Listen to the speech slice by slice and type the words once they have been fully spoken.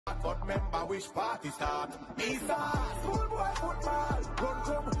But remember which party start. ISSA, schoolboy football. Run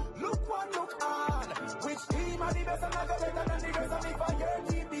come, look one, look on. Which team are the best and the better than the rest? And if I hear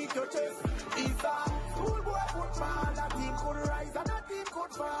team beat your chest. ISSA, schoolboy football. A team could rise and a team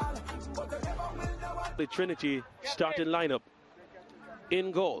could fall. But they never will know what. The Trinity starting lineup.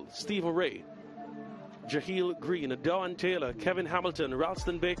 In goal, Stephen Ray, Jaheel Green, Dawn Taylor, Kevin Hamilton,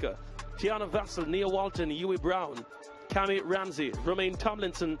 Ralston Baker, Tiana Vassell, Nia Walton, Huey Brown, Cammy Ramsey, Romaine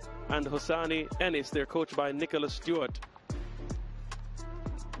Tomlinson, and Hosani Ennis. They're coached by Nicholas Stewart.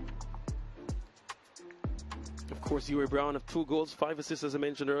 Of course, Huey Brown have 2 goals, 5 assists as I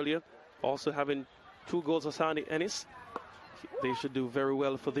mentioned earlier. Also having 2 goals, Hosani Ennis. They should do very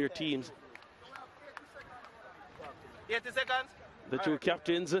well for their teams. 80 seconds. The 2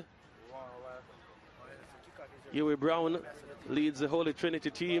 captains. Huey Brown leads the Holy Trinity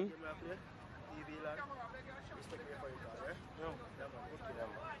team.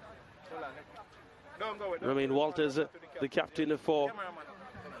 Romaine Walters, the captain for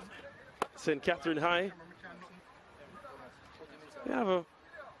St. Catherine High. We have an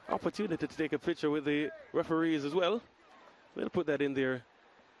opportunity to take a picture with the referees as well. We'll put that in their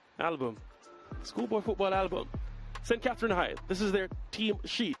album, schoolboy football album. St. Catherine High, this is their team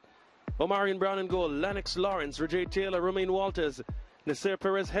sheet. Omarion Brown in goal, Lennox Lawrence, Rajay Taylor, Romaine Walters, Nasir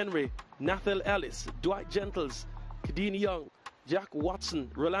Perez Henry, Nathel Ellis, Dwight Gentles, Kadeen Young, Jack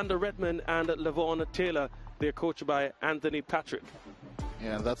Watson, Rolando Redmond, and Lavon Taylor. They're coached by Anthony Patrick.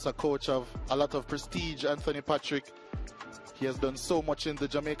 Yeah, that's a coach of a lot of prestige, Anthony Patrick. He has done so much in the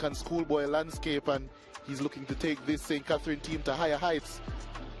Jamaican schoolboy landscape, and he's looking to take this St. Catherine team to higher heights.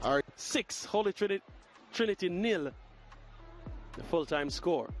 6, Holy Trinity 0, the full-time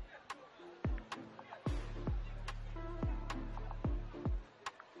score.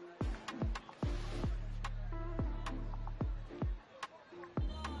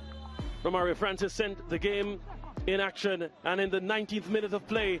 Romario Francis sent the game in action, and in the 19th minute of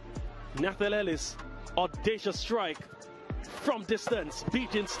play, Nathel Ellis, audacious strike from distance,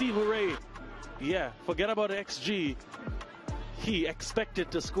 beating Stephen Ray. Yeah, forget about XG. He expected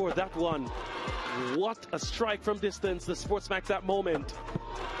to score that one. What a strike from distance, the SportsMax that moment.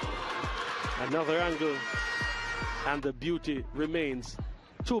 Another angle, and the beauty remains.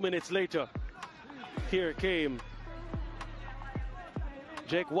 2 minutes later, here came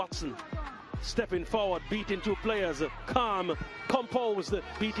Jake Watson, stepping forward, beating 2 players, calm, composed,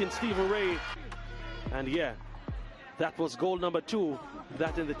 beating Stephen Ray. And yeah, that was goal number 2,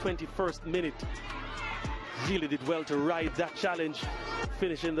 that in the 21st minute. Really did well to ride that challenge,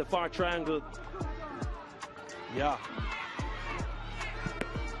 finishing the far triangle. Yeah,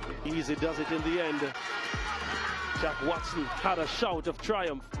 easy does it in the end. Jack Watson had a shout of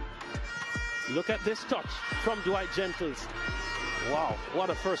triumph. Look at this touch from Dwight Gentles. Wow,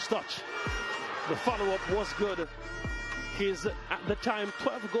 what a first touch. The follow-up was good. His, at the time,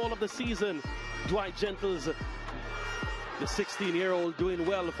 12th goal of the season. Dwight Gentles, the 16-year-old, doing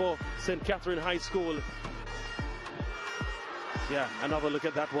well for St. Catherine High School. Yeah, another look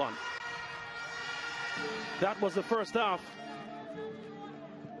at that one. That was the first half.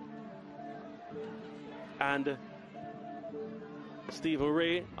 And Stephen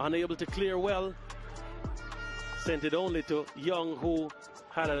Ray, unable to clear well, sent it only to Young, who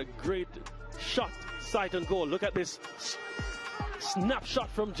had a great shot, sight and goal. Look at this snapshot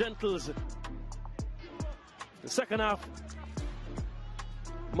from Gentles. The second half,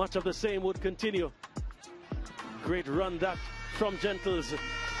 much of the same would continue. Great run that from Gentles,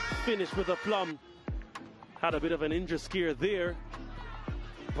 finished with a plum. Had a bit of an injury scare there,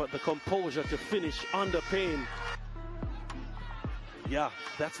 but the composure to finish under pain. Yeah,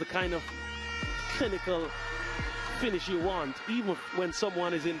 that's the kind of clinical finish you want, even when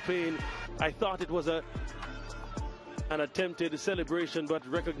someone is in pain. I thought it was an attempted celebration, but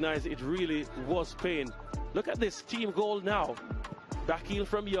recognize it really was pain. Look at this team goal now. Back heel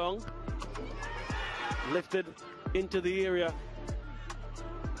from Young, lifted into the area,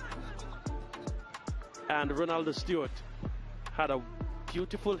 and Ronaldo Stewart had a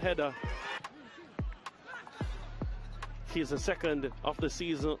beautiful header. He's the second of the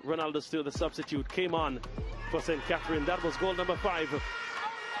season. Ronaldo Stewart, the substitute, came on for St. Catherine. That was goal number 5.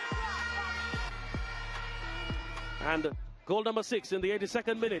 And goal number 6 in the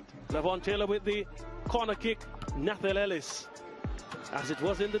 82nd minute. Lavon Taylor with the corner kick. Nathel Ellis. As it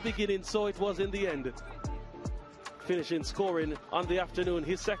was in the beginning, so it was in the end. Finishing scoring on the afternoon,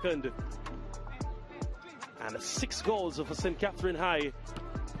 his second. And 6 goals for St. Catherine High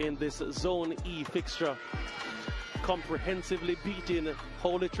in this Zone E fixture. Comprehensively beating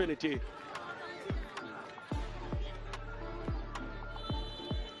Holy Trinity.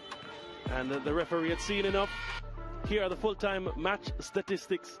 And the referee had seen enough. Here are the full-time match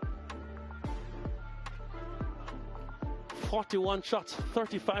statistics. 41 shots,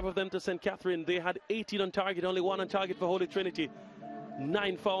 35 of them to St. Catherine. They had 18 on target, only 1 on target for Holy Trinity.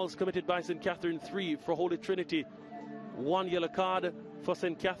 9 fouls committed by St. Catherine, 3 for Holy Trinity. 1 yellow card for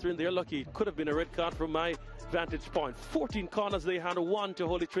St. Catherine. They're lucky. Could have been a red card from my vantage point. 14 corners they had, 1 to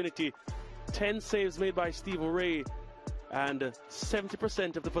Holy Trinity. 10 saves made by Stephen Ray. And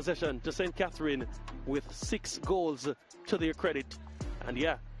 70% of the possession to St. Catherine with 6 goals to their credit. And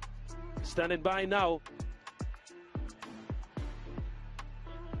yeah, standing by now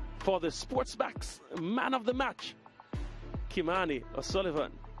for the SportsMax man of the match. Kimani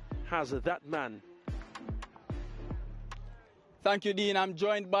O'Sullivan has that man. Thank you, Dean. I'm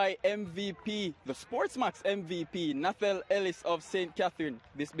joined by MVP, the SportsMax MVP, Nathel Ellis of St. Catherine.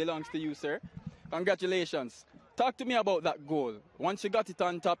 This belongs to you, sir. Congratulations. Talk to me about that goal. Once you got it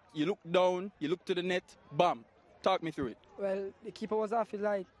on top, you look down, you look to the net, bam. Talk me through it. Well, the keeper was off his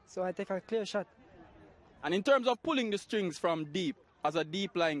line, so I take a clear shot. And in terms of pulling the strings from deep, as a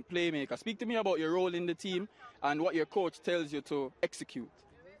deep-lying playmaker, speak to me about your role in the team and what your coach tells you to execute.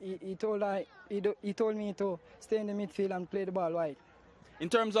 He told me to stay in the midfield and play the ball wide. In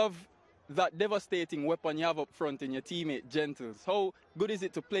terms of that devastating weapon you have up front in your teammate, Gentles, how good is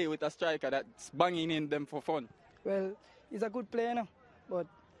it to play with a striker that's banging in them for fun? Well, he's a good player now, but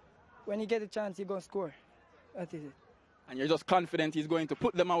when he gets a chance, he's going to score. That is it. And you're just confident he's going to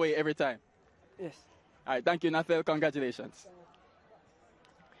put them away every time? Yes. All right, thank you, Nathel. Congratulations.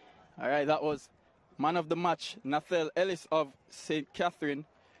 All right, that was man of the match, Nathel Ellis of St. Catherine.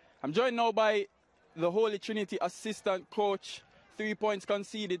 I'm joined now by the Holy Trinity assistant coach. 3 points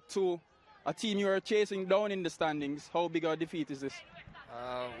conceded to a team you are chasing down in the standings. How big a defeat is this?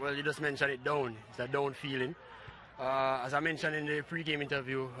 Well, you just mentioned it down. It's a down feeling. As I mentioned in the pre-game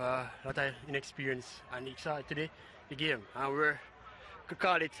interview, a lot of inexperience, and it's today the game, and we could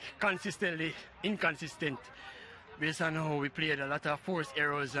call it consistently inconsistent based on how we played. A lot of forced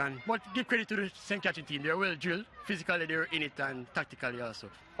errors, but give credit to the St. Catherine team. They're well drilled, physically they're in it, and tactically also.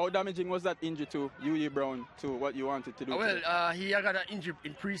 How damaging was that injury to Huey Brown to what you wanted to do? Well, he got an injury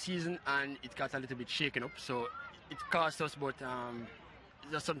in pre-season and it got a little bit shaken up, so it cost us, but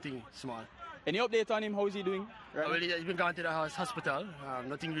just something small. Any update on him? How is he doing? Right well, he's been gone to the hospital.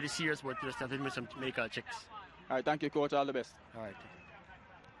 Nothing really serious, but just having some medical checks. All right, thank you, coach. All the best. All right.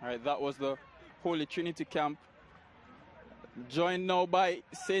 All right, that was the Holy Trinity camp. Joined now by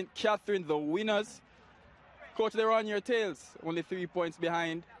St. Catherine, the winners. Coach, they're on your tails. Only 3 points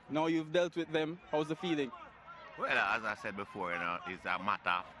behind. Now you've dealt with them. How's the feeling? Well, as I said before, it's a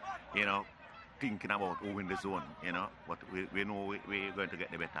matter of, thinking about who in the zone, But we know we're going to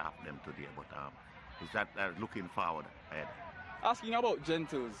get the better of them today. But it's that looking forward ahead. Asking about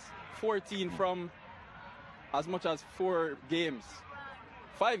Gentles, 14 from as much as 4 games.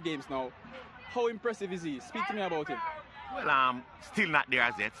 5 games now. How impressive is he? Speak to me about him. Well, still not there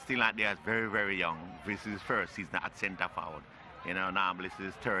as yet. Still not there as very, very young. This is his first season at centre forward. Normally this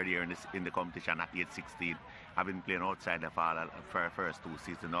is his 3rd year in the competition at age 16. I've been playing outside the forward for the first 2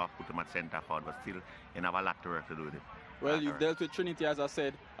 seasons. Now I've put him at centre forward, but still, you have a lot of work to do with it. Well, you've dealt with Trinity, as I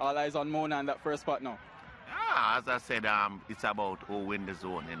said. All eyes on Mona and that first part now. As I said, it's about who win the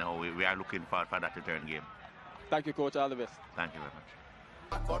zone. We are looking forward for that return game. Thank you, coach. All the best. Thank you very much.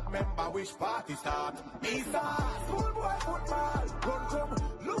 But remember which party start. ISSA, schoolboy football.